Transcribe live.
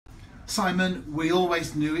Simon, we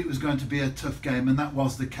always knew it was going to be a tough game, and that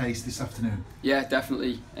was the case this afternoon. Yeah,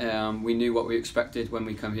 definitely. We knew what we expected when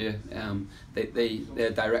we come here. They're a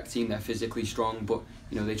direct team, they're physically strong, but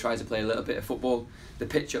they try to play a little bit of football. The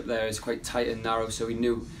pitch up there is quite tight and narrow, so we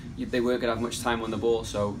knew they weren't going to have much time on the ball,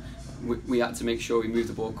 so we had to make sure we moved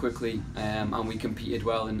the ball quickly, and we competed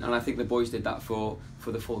well, and I think the boys did that for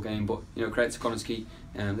the full game. But credit to Connah's Quay,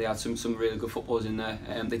 they had some really good footballers in there.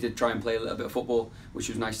 They did try and play a little bit of football, which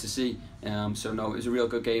was nice to see. So no, it was a real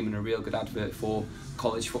good game and a real good advert for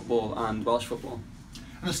college football and Welsh football.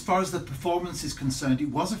 And as far as the performance is concerned, it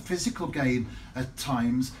was a physical game at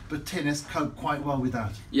times, but Tinnis coped quite well with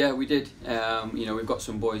that. Yeah, we did. We've got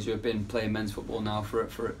some boys who have been playing men's football now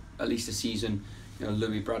for at least a season.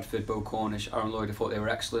 Louis, Bradford, Bo Cornish, Aaron Lloyd, I thought they were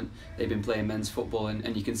excellent. They've been playing men's football,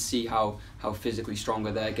 and you can see how physically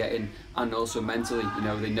stronger they're getting, and also mentally.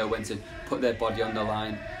 They know when to put their body on the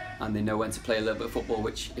line, and they know when to play a little bit of football,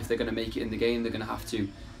 which if they're going to make it in the game, they're going to have to.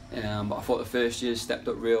 But I thought the first years stepped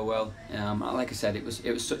up real well. Like I said, it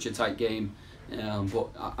was such a tight game, but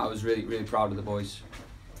I was really, really proud of the boys.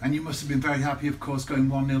 And you must have been very happy, of course, going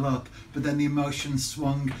 1-0 up, but then the emotions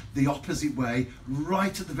swung the opposite way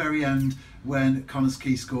right at the very end when Connah's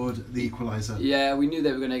Quay scored the equaliser. Yeah, we knew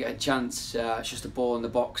they were going to get a chance. It's just a ball in the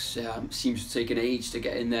box. Seems to take an age to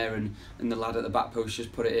get in there, and the lad at the back post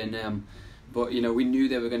just put it in. But we knew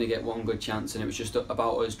they were going to get one good chance, and it was just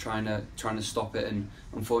about us trying to stop it. And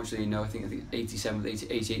unfortunately, I think 87th,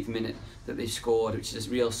 88th minute that they scored, which is a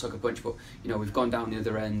real sucker punch. But we've gone down the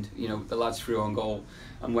other end. The lads threw on goal,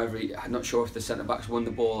 and I'm not sure if the centre backs won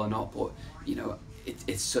the ball or not. But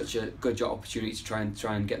it's such a good opportunity to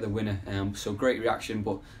try and get the winner. So great reaction.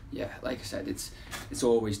 But yeah, like I said, it's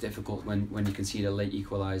always difficult when you concede a late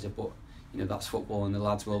equaliser. But that's football, and the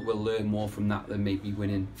lads will learn more from that than maybe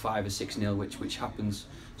winning 5 or 6-0, which happens.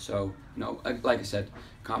 So like I said,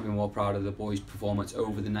 can't be more proud of the boys' performance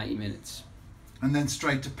over the 90 minutes. And then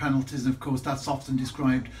straight to penalties, and of course that's often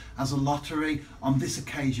described as a lottery. On this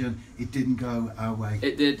occasion, it didn't go our way.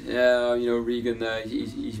 It did. Regan there,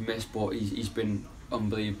 he's missed, but he's been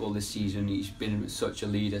unbelievable this season. He's been such a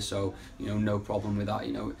leader, so no problem with that.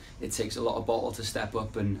 It takes a lot of bottle to step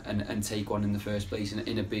up and take one in the first place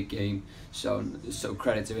in a big game. So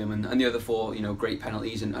credit to him, and the other 4 great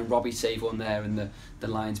penalties, and Robbie saved one there, and the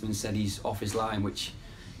linesman said he's off his line, which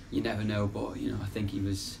you never know, but I think he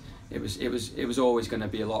was. It was always going to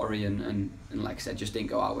be a lottery, and like I said, just didn't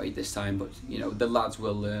go our way this time. But the lads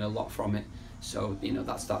will learn a lot from it, so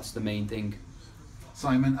that's the main thing.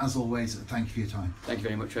 Simon, as always, thank you for your time. Thank you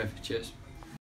very much, Trev. Cheers.